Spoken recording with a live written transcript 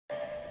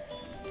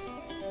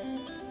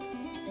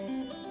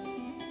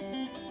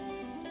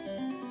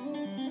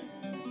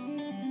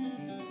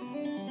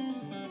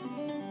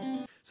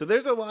So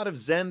there's a lot of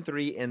Zen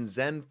 3 and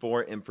Zen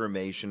 4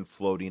 information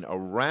floating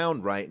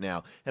around right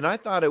now, and I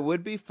thought it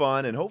would be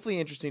fun and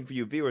hopefully interesting for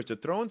you viewers to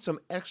throw in some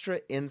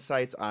extra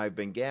insights I've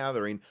been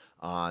gathering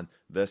on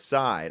the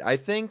side. I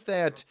think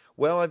that,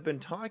 well, I've been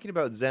talking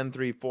about Zen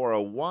 3 for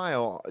a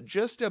while.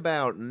 Just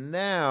about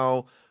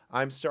now,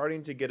 I'm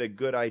starting to get a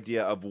good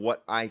idea of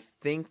what I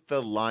think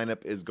the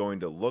lineup is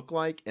going to look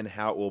like and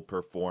how it will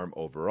perform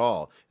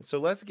overall. And so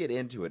let's get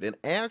into it. And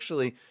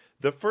actually,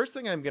 the first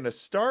thing I'm going to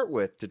start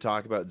with to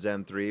talk about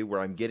Zen 3,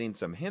 where I'm getting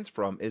some hints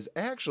from, is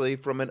actually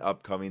from an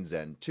upcoming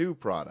Zen 2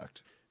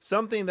 product.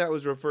 Something that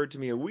was referred to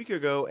me a week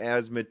ago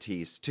as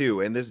Matisse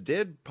 2, and this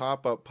did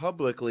pop up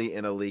publicly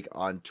in a leak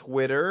on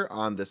Twitter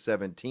on the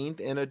 17th,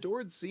 and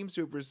Adored seems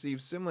to have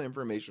received similar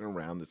information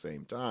around the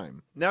same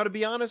time. Now, to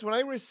be honest, when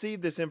I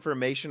received this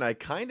information, I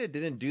kind of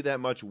didn't do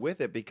that much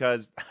with it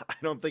because I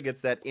don't think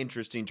it's that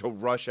interesting to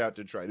rush out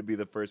to try to be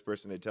the first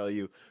person to tell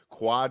you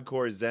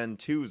quad-core Zen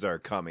 2s are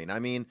coming. I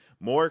mean,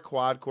 more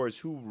quad-cores,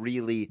 who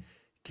really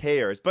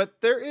cares?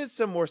 But there is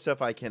some more stuff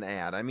I can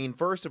add. I mean,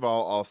 first of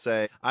all, I'll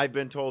say I've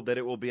been told that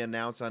it will be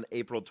announced on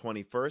April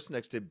 21st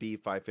next to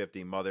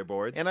B550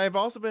 motherboards. And I've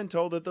also been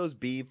told that those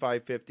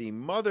B550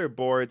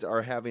 motherboards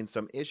are having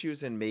some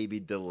issues and maybe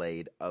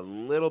delayed a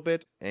little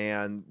bit.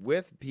 And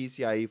with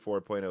PCIe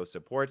 4.0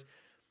 support,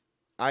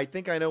 I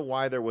think I know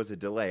why there was a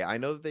delay. I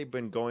know that they've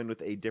been going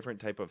with a different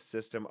type of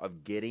system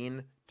of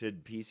getting to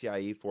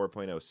PCIe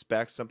 4.0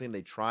 specs, something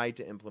they tried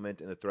to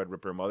implement in the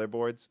Threadripper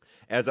motherboards,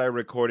 as I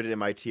recorded in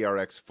my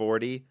TRX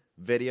 40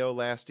 video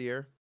last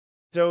year.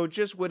 So it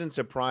just wouldn't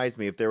surprise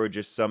me if there were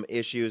just some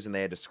issues and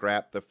they had to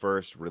scrap the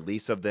first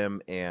release of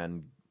them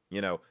and,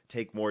 you know,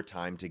 take more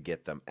time to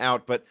get them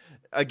out. But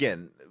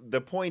again,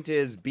 the point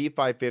is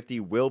B550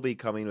 will be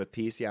coming with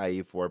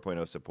PCIe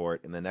 4.0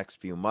 support in the next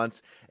few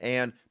months.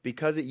 And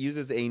because it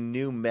uses a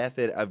new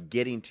method of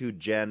getting to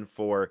Gen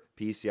 4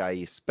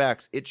 PCIe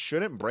specs, it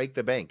shouldn't break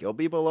the bank. It'll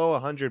be below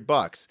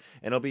 $100,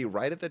 and it'll be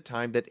right at the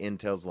time that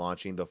Intel's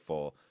launching the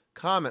full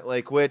Comet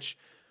Lake, which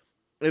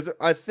is,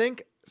 I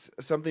think,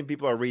 something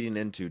people are reading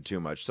into too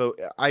much. So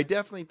I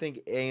definitely think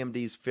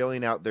AMD's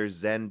filling out their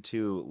Zen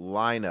 2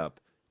 lineup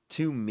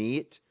to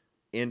meet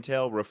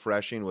Intel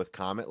refreshing with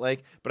Comet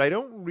Lake, but I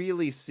don't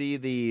really see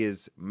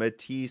these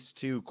Matisse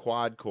 2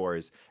 quad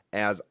cores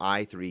as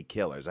i3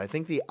 killers. I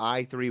think the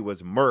i3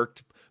 was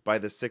murked by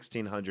the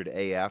 1600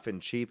 AF and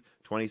cheap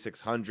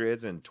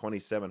 2600s and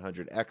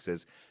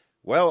 2700Xs.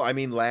 Well, I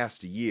mean,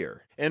 last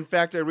year. In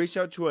fact, I reached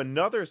out to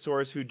another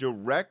source who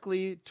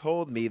directly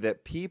told me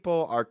that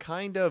people are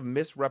kind of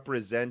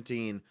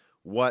misrepresenting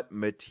what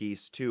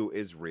Matisse 2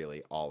 is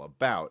really all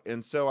about.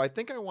 And so I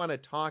think I want to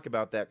talk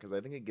about that because I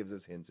think it gives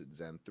us hints at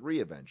Zen 3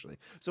 eventually.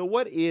 So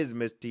what is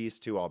Matisse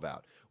 2 all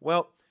about?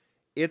 Well,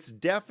 it's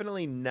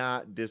definitely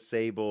not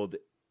disabled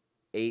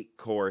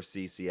 8-core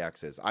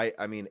CCXs.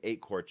 I mean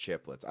 8-core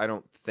chiplets. I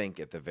don't think,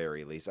 at the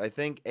very least. I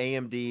think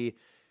AMD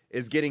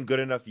is getting good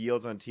enough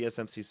yields on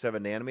TSMC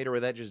 7 nanometer where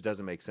that just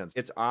doesn't make sense.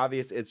 It's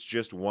obvious it's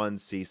just one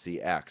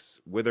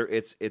CCX, whether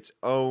it's its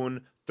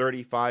own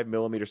 35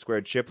 millimeter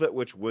squared chiplet,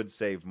 which would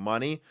save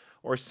money,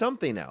 or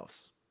something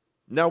else.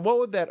 Now, what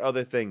would that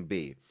other thing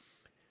be?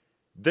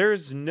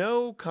 There's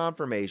no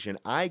confirmation.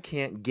 I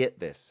can't get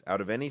this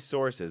out of any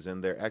sources,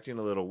 and they're acting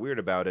a little weird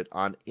about it,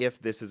 on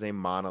if this is a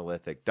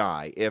monolithic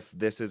die, if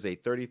this is a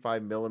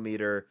 35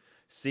 millimeter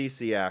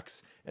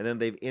CCX, and then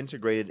they've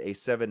integrated a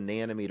 7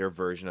 nanometer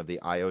version of the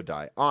IO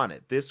die on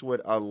it. This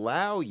would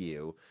allow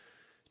you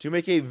to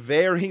make a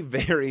very,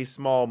 very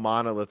small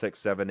monolithic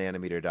 7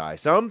 nanometer die,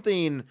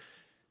 something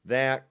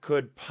that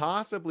could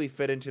possibly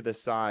fit into the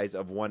size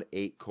of one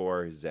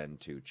 8-core Zen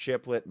 2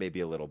 chiplet, maybe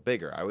a little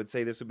bigger. I would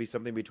say this would be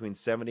something between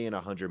 70 and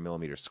 100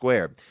 millimeters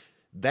squared.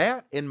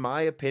 That, in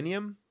my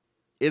opinion,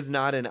 is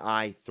not an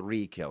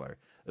i3 killer.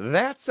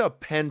 That's a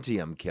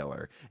Pentium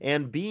killer,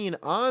 and being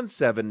on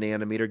 7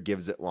 nanometer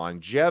gives it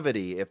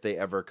longevity if they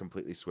ever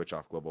completely switch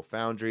off Global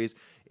Foundries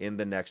in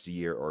the next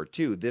year or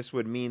two. This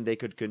would mean they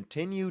could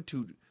continue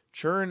to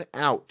churn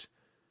out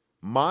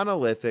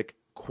monolithic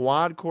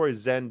quad-core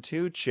Zen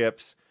 2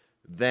 chips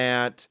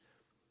that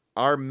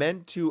are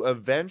meant to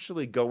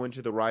eventually go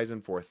into the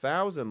Ryzen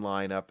 4000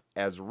 lineup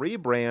as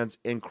rebrands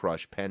and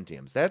crush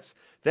Pentiums.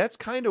 That's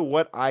kind of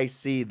what I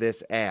see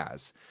this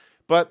as.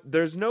 But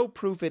there's no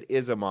proof it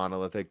is a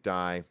monolithic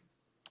die.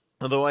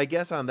 Although I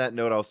guess on that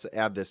note, I'll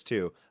add this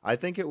too. I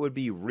think it would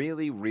be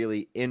really,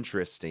 really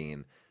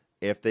interesting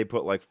if they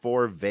put like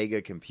 4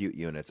 Vega compute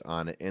units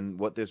on it. And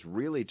what this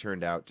really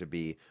turned out to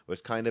be was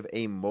kind of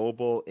a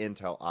mobile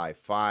Intel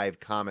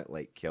i5 Comet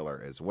Lake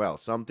killer as well.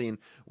 Something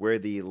where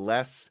the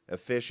less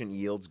efficient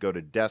yields go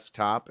to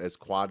desktop as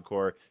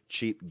quad-core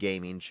cheap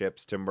gaming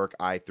chips to Merc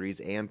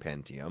i3s and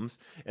Pentiums.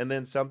 And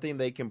then something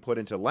they can put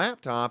into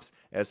laptops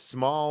as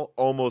small,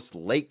 almost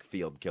lake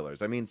field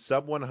killers. I mean,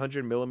 sub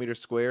 100 millimeter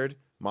squared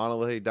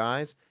monolithic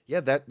dies.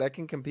 Yeah, that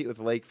can compete with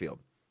lake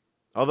field.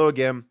 Although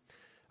again,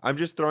 I'm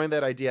just throwing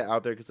that idea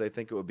out there because I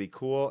think it would be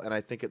cool, and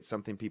I think it's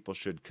something people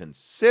should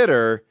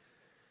consider.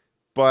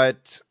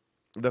 But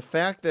the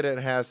fact that it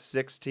has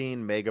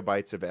 16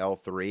 megabytes of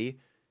L3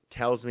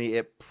 tells me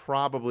it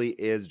probably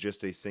is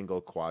just a single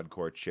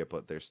quad-core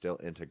chiplet. They're still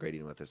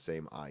integrating with the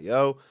same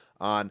I/O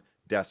on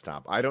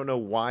desktop. I don't know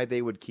why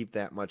they would keep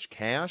that much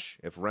cache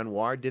if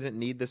Renoir didn't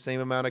need the same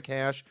amount of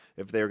cache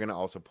if they're going to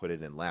also put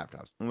it in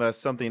laptops. Unless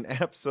something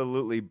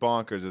absolutely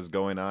bonkers is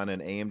going on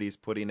and AMD's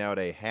putting out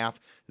a half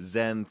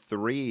Zen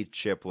 3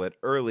 chiplet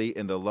early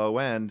in the low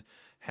end.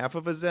 Half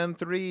of a Zen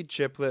 3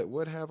 chiplet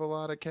would have a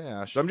lot of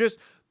cache. So I'm just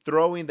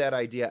throwing that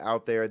idea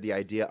out there, the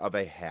idea of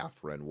a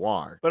half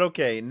Renoir. But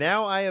okay,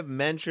 now I have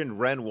mentioned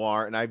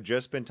Renoir and I've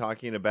just been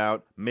talking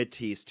about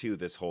Matisse 2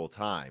 this whole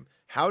time.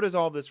 How does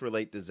all this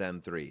relate to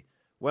Zen 3?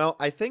 Well,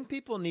 I think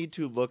people need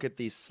to look at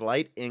these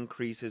slight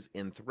increases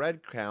in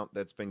thread count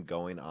that's been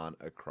going on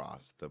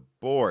across the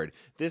board.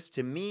 This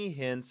to me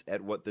hints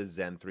at what the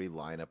Zen 3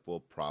 lineup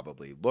will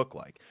probably look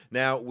like.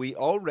 Now, we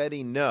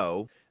already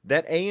know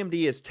that AMD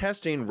is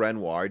testing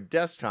Renoir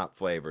desktop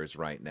flavors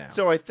right now.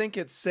 So I think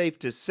it's safe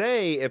to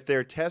say if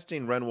they're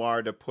testing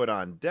Renoir to put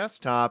on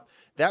desktop,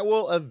 that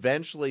will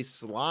eventually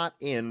slot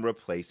in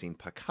replacing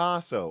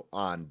Picasso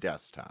on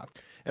desktop.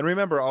 And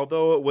remember,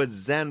 although it was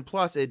Zen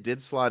Plus, it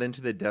did slot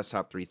into the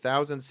Desktop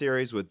 3000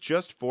 series with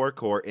just 4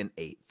 core and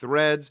 8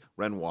 threads.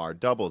 Renoir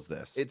doubles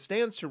this. It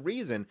stands to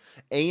reason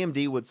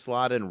AMD would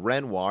slot in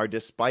Renoir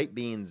despite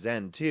being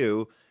Zen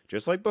 2,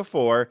 just like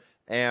before,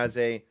 as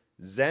a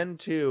Zen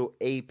 2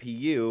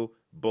 APU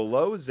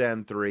below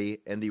Zen 3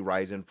 and the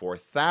Ryzen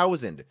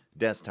 4000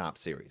 desktop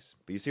series.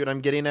 But you see what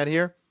I'm getting at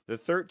here? The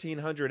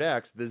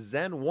 1300X, the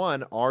Zen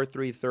 1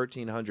 R3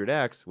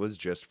 1300X was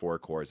just 4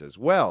 cores as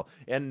well.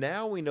 And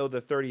now we know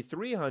the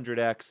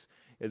 3300X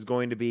is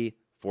going to be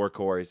 4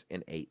 cores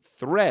and 8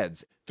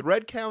 threads.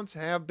 Thread counts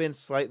have been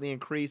slightly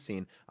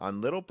increasing on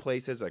little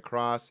places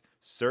across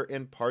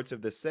certain parts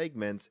of the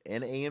segments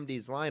in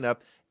AMD's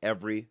lineup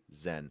every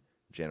Zen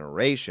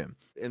generation.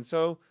 And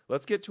so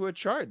let's get to a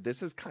chart.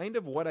 This is kind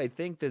of what I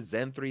think the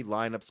Zen 3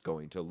 lineup's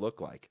going to look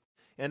like.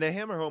 And to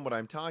hammer home what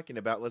I'm talking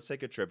about, let's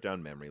take a trip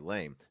down memory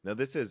lane. Now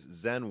this is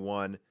Zen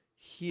 1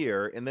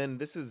 here, and then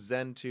this is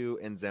Zen 2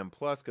 and Zen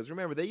Plus, because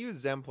remember, they use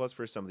Zen Plus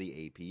for some of the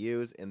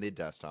APUs in the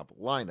desktop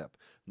lineup.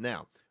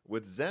 Now,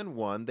 with Zen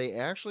 1, they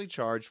actually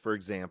charge, for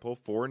example,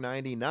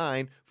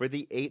 $499 for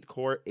the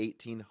 8-core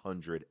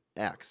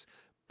 1800X.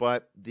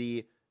 But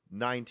the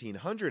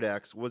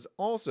 1900X was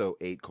also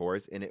 8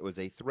 cores, and it was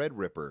a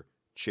Threadripper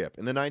chip.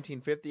 And the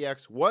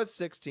 1950X was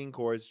 16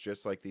 cores,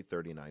 just like the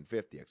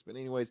 3950X. But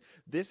anyways,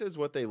 this is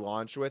what they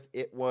launched with.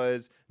 It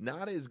was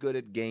not as good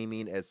at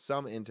gaming as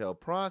some Intel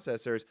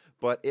processors,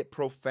 but it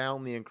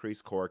profoundly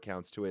increased core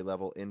counts to a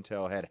level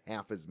Intel had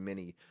half as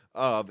many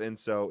of. And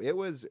so it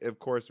was, of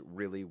course,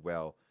 really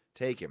well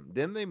taken.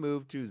 Then they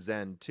moved to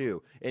Zen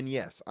 2. And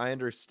yes, I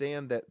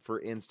understand that,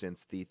 for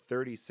instance, the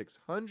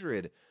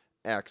 3600X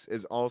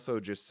is also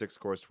just 6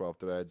 cores, 12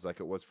 threads like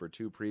it was for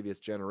 2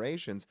 previous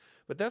generations,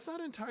 but that's not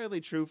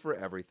entirely true for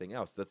everything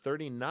else. The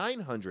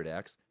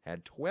 3900X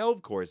had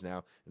 12 cores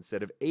now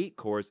instead of 8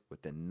 cores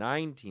with the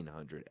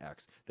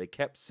 1900X. They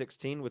kept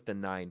 16 with the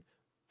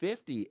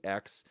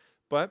 950X,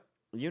 but,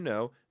 you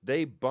know,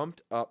 they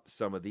bumped up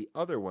some of the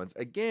other ones.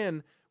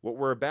 Again, what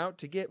we're about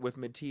to get with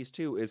Matisse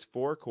 2 is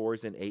 4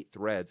 cores and 8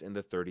 threads in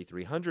the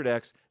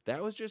 3300X.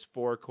 That was just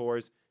 4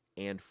 cores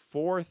and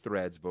 4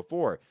 threads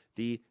before.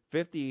 The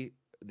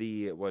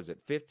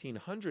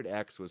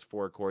 1500X was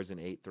 4 cores and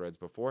 8 threads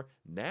before.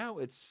 Now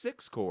it's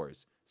 6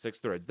 cores, 6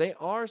 threads. They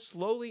are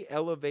slowly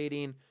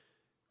elevating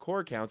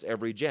core counts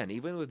every gen.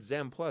 Even with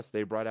Zen Plus,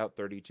 they brought out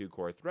 32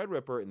 core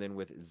Threadripper, and then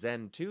with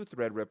Zen 2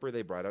 Threadripper,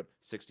 they brought out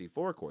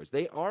 64 cores.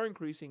 They are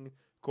increasing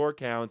core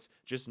counts,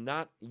 just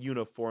not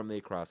uniformly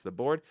across the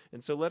board.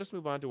 And so let us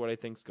move on to what I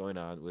think is going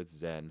on with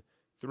Zen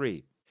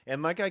 3.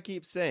 And like I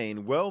keep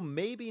saying, well,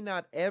 maybe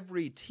not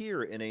every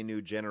tier in a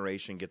new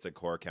generation gets a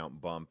core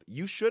count bump.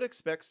 You should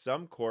expect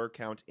some core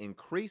count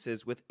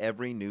increases with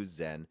every new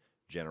Zen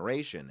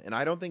generation. And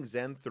I don't think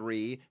Zen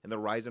 3 and the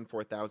Ryzen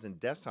 4000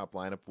 desktop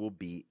lineup will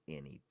be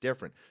any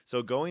different.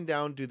 So going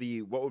down to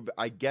the, what would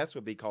I guess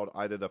would be called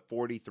either the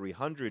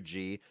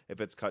 4300G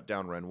if it's cut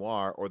down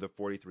Renoir, or the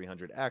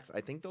 4300X, I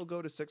think they'll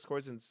go to 6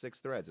 cores and 6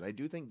 threads. And I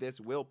do think this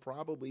will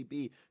probably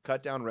be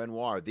cut down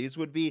Renoir. These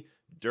would be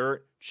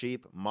dirt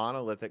cheap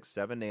monolithic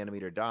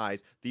 7nm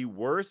dies. The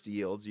worst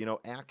yields, you know,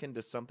 akin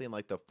to something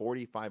like the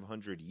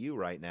 4500U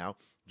right now.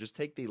 Just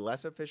take the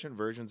less efficient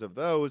versions of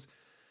those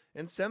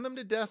and send them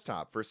to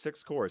desktop for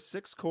 6 cores.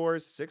 6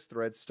 cores, 6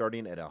 threads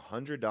starting at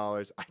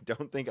 $100. I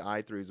don't think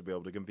i3s will be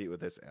able to compete with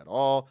this at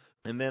all.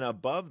 And then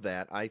above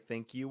that, I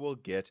think you will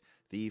get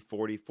the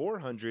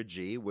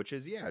 4400G, which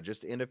is, yeah,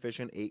 just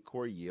inefficient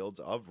 8-core yields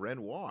of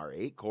Renoir.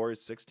 8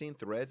 cores, 16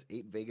 threads,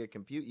 8 Vega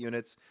compute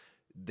units.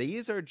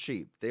 These are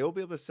cheap. They will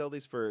be able to sell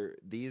these for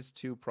these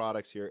 2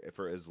 products here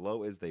for as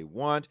low as they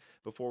want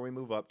before we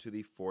move up to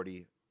the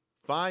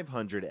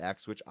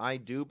 4500X, which I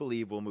do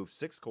believe will move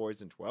 6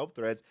 cores and 12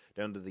 threads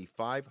down to the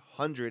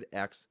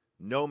 500X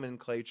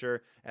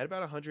nomenclature at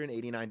about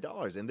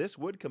 $189. And this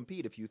would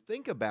compete, if you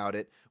think about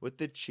it, with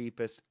the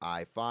cheapest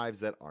i5s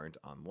that aren't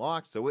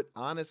unlocked. So it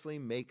honestly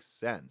makes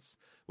sense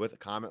with a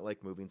Comet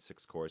Lake moving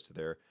 6 cores to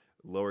their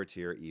lower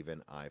tier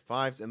even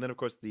i5s. And then of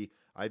course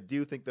I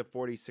do think the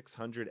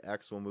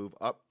 4600X will move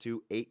up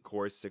to 8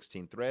 cores,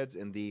 16 threads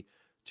in the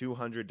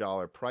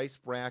 $200 price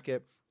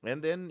bracket.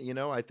 And then,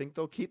 I think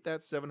they'll keep that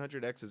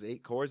 700X as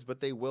 8 cores,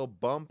 but they will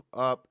bump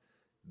up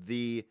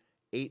the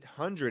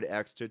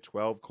 800X to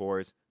 12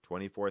 cores,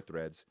 24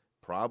 threads,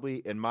 probably,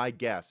 in my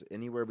guess,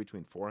 anywhere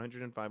between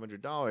 $400 and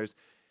 $500.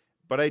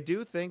 But I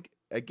do think,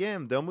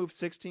 again, they'll move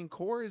 16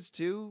 cores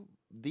to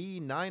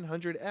the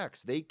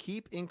 900X. They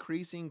keep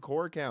increasing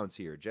core counts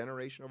here,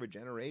 generation over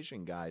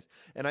generation, guys.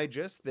 And I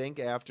just think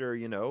after,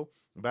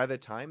 by the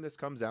time this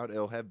comes out,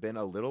 it'll have been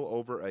a little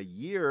over a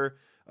year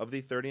of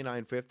the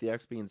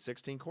 3950X being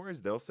 16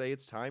 cores. They'll say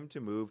it's time to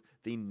move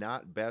the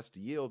not best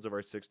yields of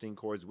our 16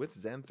 cores with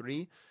Zen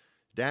 3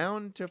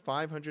 down to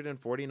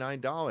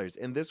 $549.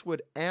 And this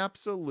would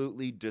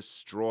absolutely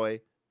destroy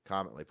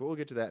Comet Lake. But we'll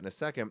get to that in a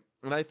second.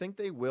 And I think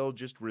they will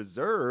just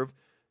reserve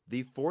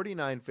the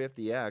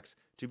 4950X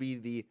to be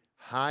the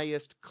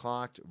highest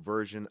clocked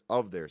version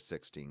of their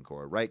 16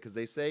 core, right? Because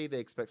they say they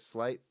expect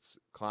slight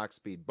clock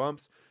speed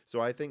bumps. So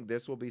I think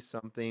this will be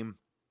something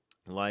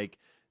like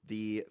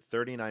the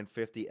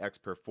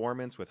 3950X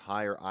performance with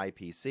higher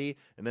IPC,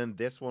 and then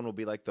this one will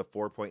be like the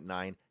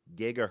 4.9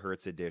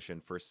 gigahertz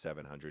edition for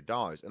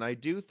 $700. And I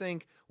do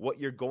think what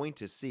you're going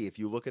to see if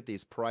you look at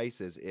these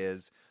prices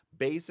is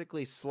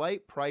basically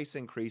slight price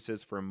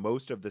increases for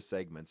most of the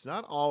segments,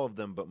 not all of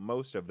them, but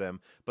most of them,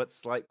 but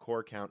slight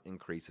core count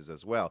increases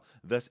as well.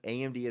 Thus,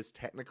 AMD is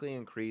technically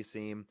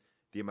increasing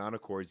the amount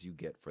of cores you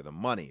get for the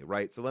money,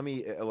 right? So let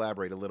me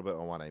elaborate a little bit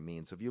on what I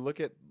mean. So if you look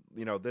at,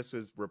 this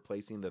is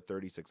replacing the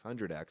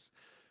 3600X,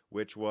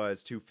 which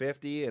was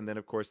 250, and then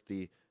of course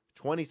the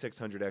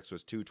 2600X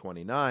was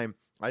 229.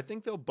 I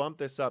think they'll bump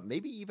this up,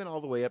 maybe even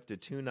all the way up to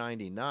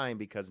 299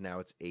 because now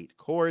it's 8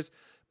 cores.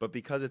 But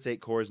because it's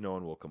 8 cores, no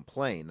one will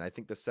complain. I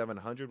think the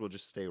 700 will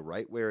just stay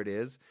right where it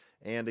is.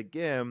 And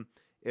again,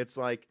 it's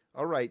like,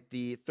 all right,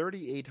 the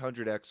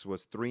 3800X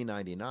was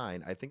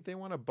 $399. I think they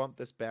want to bump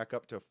this back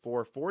up to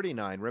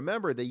 $449.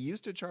 Remember, they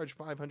used to charge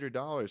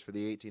 $500 for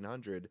the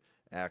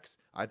 1800X.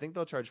 I think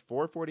they'll charge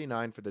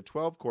 $449 for the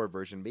 12-core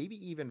version,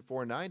 maybe even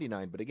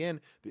 $499. But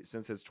again,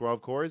 since it's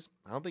 12 cores,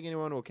 I don't think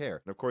anyone will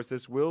care. And of course,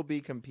 this will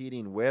be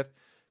competing with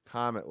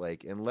Comet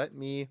Lake. And let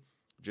me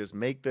just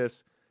make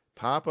this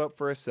pop up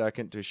for a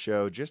second to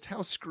show just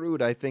how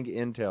screwed I think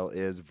Intel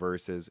is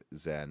versus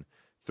Zen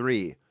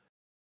 3.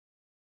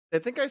 I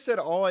think I said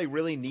all I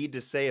really need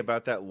to say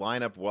about that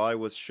lineup while I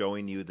was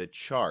showing you the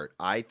chart.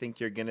 I think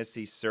you're going to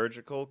see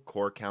surgical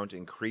core count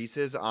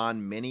increases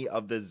on many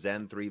of the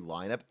Zen 3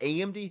 lineup.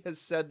 AMD has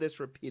said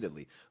this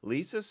repeatedly.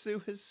 Lisa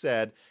Su has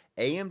said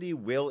AMD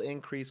will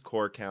increase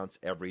core counts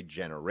every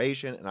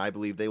generation, and I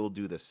believe they will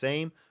do the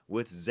same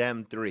with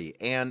Zen 3.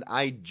 And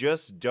I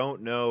just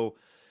don't know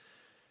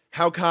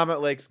how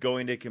Comet Lake's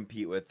going to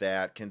compete with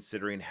that,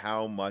 considering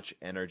how much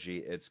energy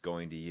it's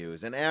going to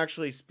use. And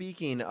actually,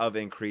 speaking of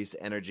increased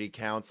energy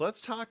counts, let's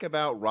talk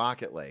about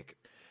Rocket Lake.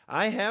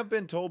 I have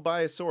been told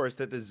by a source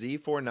that the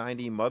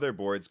Z490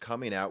 motherboards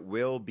coming out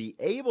will be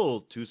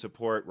able to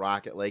support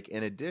Rocket Lake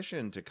in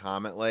addition to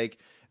Comet Lake,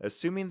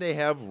 assuming they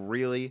have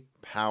really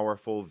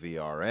powerful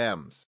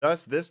VRMs.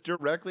 Thus, this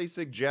directly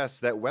suggests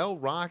that while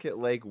Rocket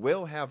Lake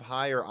will have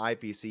higher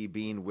IPC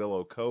being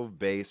Willow Cove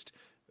based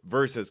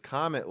versus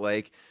Comet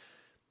Lake,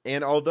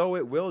 and although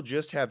it will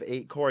just have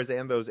 8 cores,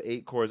 and those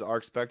 8 cores are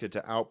expected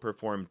to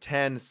outperform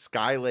 10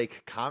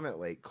 Skylake Comet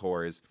Lake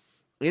cores,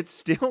 it's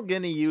still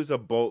going to use a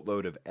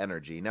boatload of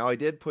energy. Now, I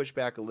did push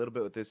back a little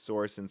bit with this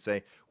source and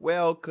say,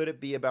 well, could it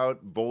be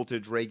about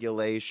voltage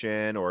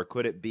regulation, or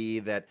could it be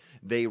that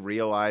they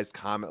realized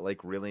Comet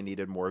Lake really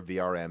needed more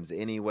VRMs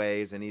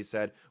anyways? And he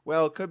said,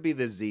 well, it could be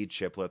the Z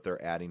chiplet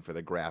they're adding for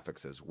the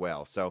graphics as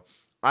well. So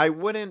I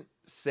wouldn't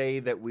say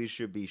that we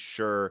should be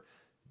sure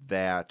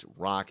that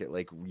Rocket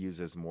Lake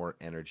uses more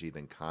energy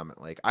than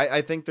Comet Lake. I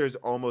think there's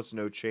almost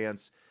no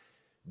chance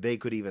they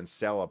could even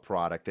sell a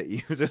product that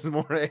uses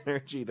more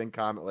energy than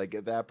Comet Lake.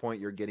 At that point,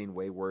 you're getting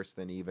way worse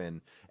than even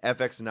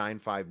FX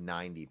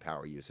 9590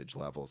 power usage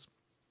levels.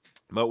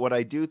 But what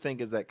I do think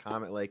is that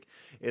Comet Lake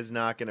is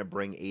not going to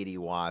bring 80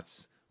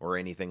 watts or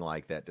anything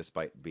like that,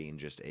 despite being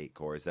just 8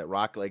 cores. That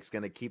Rocket Lake's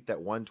going to keep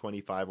that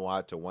 125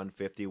 watt to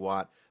 150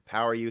 watt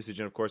power usage.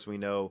 And of course, we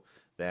know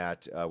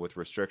that with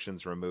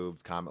restrictions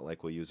removed, Comet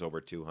Lake will use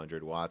over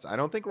 200 watts. I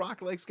don't think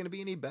Rocket Lake's going to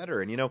be any better.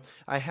 And,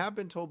 I have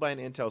been told by an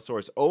Intel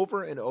source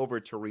over and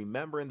over to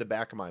remember in the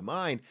back of my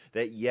mind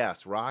that,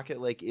 yes, Rocket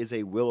Lake is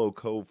a Willow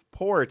Cove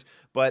port,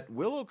 but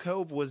Willow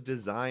Cove was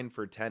designed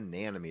for 10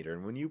 nanometer.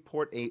 And when you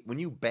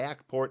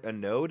backport a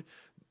node,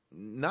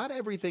 not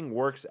everything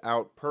works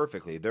out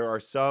perfectly. There are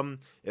some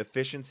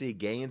efficiency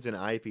gains and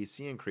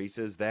IPC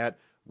increases that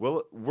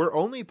were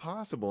only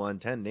possible on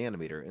 10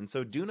 nanometer. And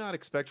so do not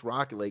expect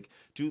Rocket Lake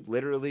to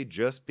literally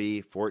just be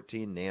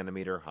 14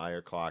 nanometer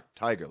higher clock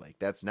Tiger Lake.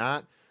 That's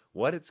not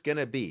what it's going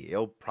to be.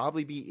 It'll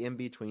probably be in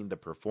between the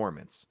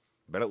performance,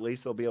 but at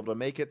least they'll be able to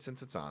make it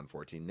since it's on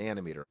 14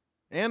 nanometer.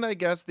 And I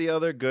guess the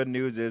other good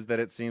news is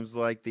that it seems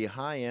like the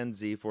high-end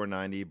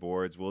Z490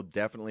 boards will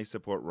definitely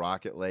support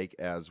Rocket Lake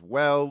as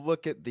well.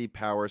 Look at the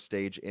power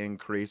stage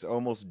increase,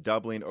 almost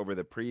doubling over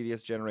the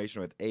previous generation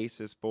with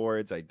Asus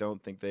boards. I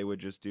don't think they would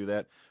just do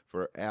that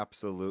for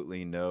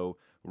absolutely no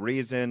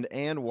reason.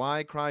 And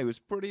YCry, who's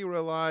pretty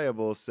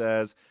reliable,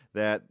 says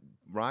that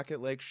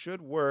Rocket Lake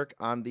should work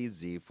on the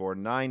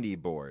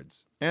Z490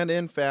 boards. And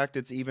in fact,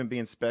 it's even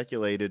being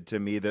speculated to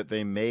me that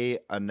they may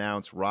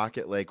announce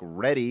Rocket Lake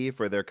ready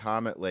for their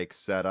Comet Lake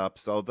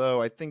setups,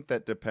 although I think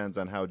that depends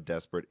on how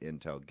desperate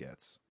Intel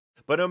gets.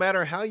 But no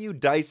matter how you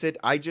dice it,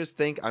 I just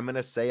think I'm going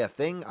to say a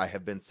thing I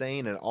have been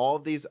saying in all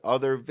of these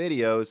other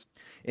videos.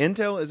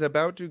 Intel is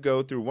about to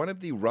go through one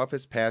of the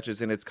roughest patches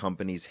in its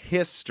company's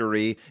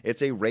history.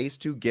 It's a race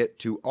to get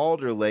to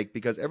Alder Lake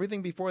because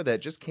everything before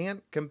that just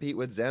can't compete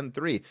with Zen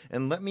 3.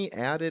 And let me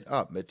add it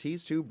up.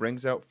 Matisse 2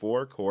 brings out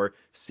 4-core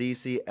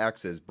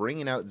CCXs,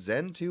 bringing out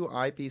Zen 2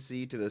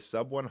 IPC to the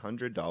sub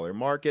 $100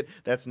 market.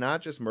 That's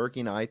not just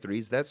murking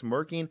i3s, that's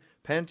murking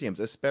Pentiums,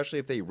 especially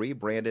if they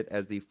rebrand it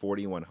as the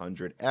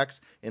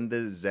 4100X in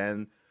the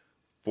Zen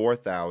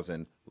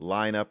 4000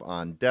 lineup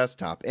on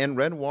desktop. And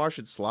Renoir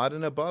should slot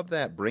in above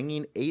that,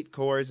 bringing 8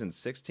 cores and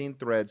 16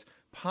 threads,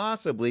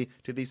 possibly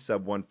to the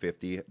sub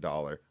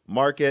 $150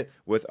 market,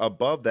 with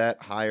above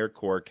that higher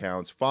core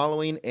counts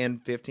following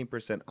and 15%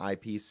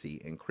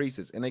 IPC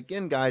increases. And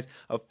again, guys,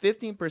 a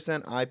 15%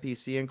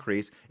 IPC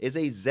increase is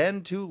a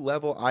Zen 2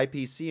 level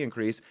IPC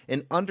increase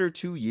in under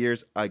 2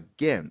 years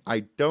again.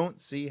 I don't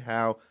see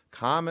how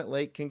Comet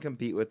Lake can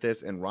compete with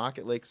this, and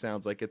Rocket Lake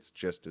sounds like it's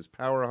just as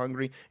power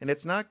hungry, and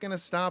it's not going to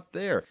stop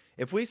there.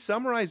 If we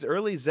summarize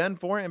early Zen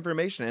 4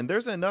 information, and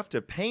there's enough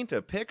to paint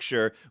a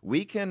picture,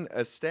 we can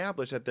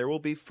establish that there will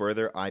be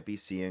further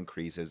IPC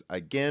increases,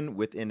 again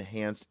with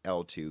enhanced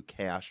L2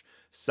 cache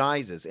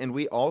sizes. And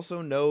we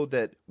also know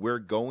that we're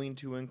going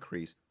to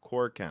increase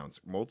core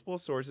counts. Multiple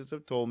sources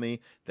have told me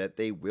that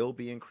they will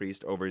be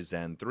increased over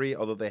Zen 3,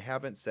 although they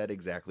haven't said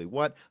exactly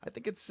what. I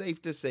think it's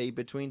safe to say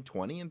between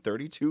 20 and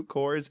 32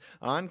 cores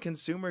on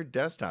consumer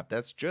desktop.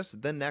 That's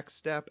just the next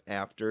step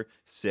after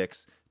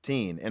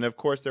 16. And of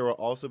course, there will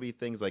also be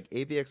things like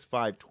AVX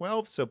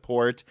 512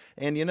 support.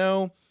 And you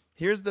know,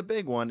 here's the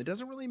big one. It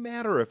doesn't really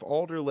matter if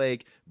Alder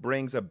Lake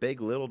brings a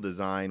big little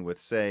design with,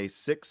 say,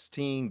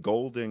 16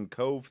 golden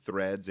cove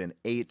threads and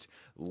 8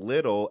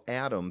 little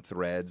atom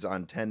threads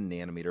on 10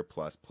 nanometer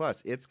plus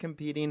plus. It's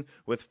competing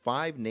with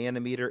 5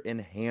 nanometer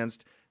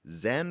enhanced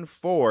Zen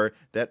 4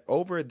 that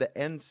over the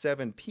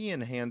N7P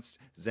enhanced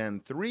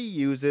Zen 3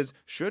 uses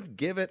should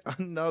give it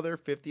another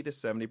 50 to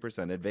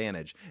 70%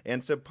 advantage.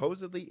 And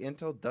supposedly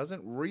Intel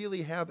doesn't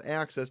really have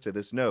access to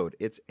this node.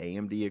 It's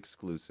AMD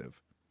exclusive.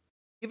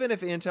 Even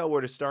if Intel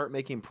were to start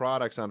making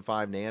products on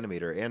 5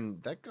 nanometer,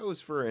 and that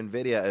goes for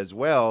NVIDIA as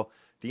well,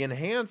 the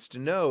enhanced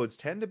nodes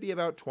tend to be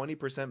about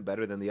 20%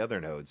 better than the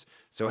other nodes.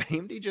 So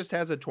AMD just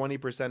has a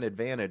 20%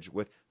 advantage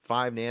with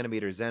 5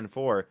 nanometer Zen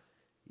 4,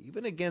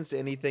 even against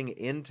anything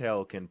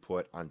Intel can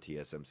put on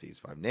TSMC's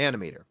 5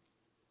 nanometer.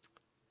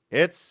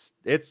 It's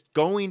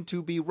going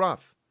to be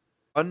rough.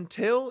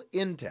 Until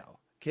Intel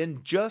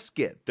can just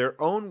get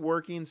their own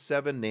working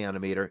 7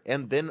 nanometer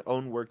and then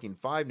own working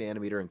 5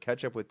 nanometer and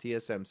catch up with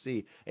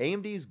TSMC,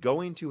 AMD's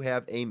going to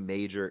have a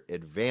major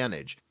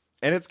advantage.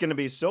 And it's going to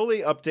be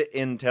solely up to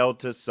Intel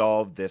to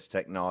solve this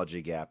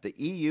technology gap. The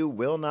EU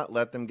will not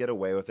let them get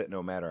away with it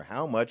no matter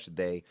how much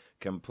they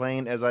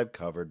complain, as I've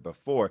covered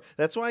before.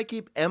 That's why I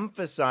keep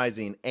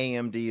emphasizing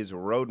AMD's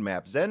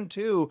roadmap. Zen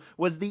 2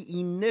 was the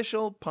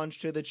initial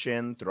punch to the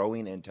chin,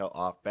 throwing Intel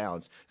off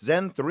balance.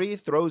 Zen 3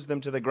 throws them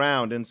to the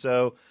ground, and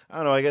so, I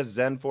don't know, I guess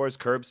Zen 4 is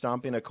curb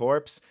stomping a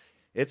corpse.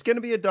 It's going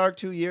to be a dark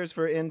 2 years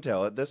for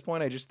Intel. At this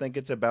point, I just think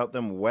it's about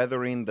them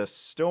weathering the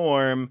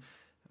storm.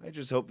 I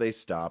just hope they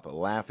stop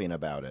laughing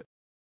about it.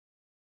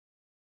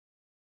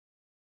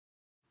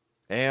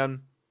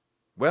 And,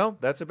 well,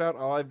 that's about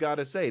all I've got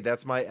to say.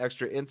 That's my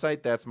extra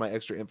insight, that's my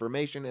extra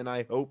information, and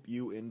I hope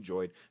you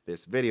enjoyed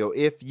this video.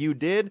 If you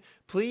did,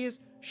 please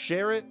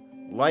share it,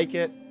 like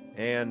it,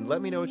 and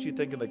let me know what you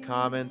think in the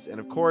comments. And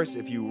of course,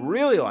 if you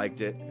really liked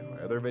it and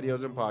my other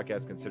videos and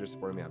podcasts, consider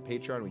supporting me on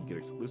Patreon, where you get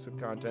exclusive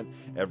content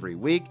every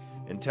week.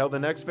 Until the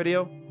next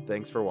video,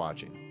 thanks for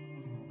watching.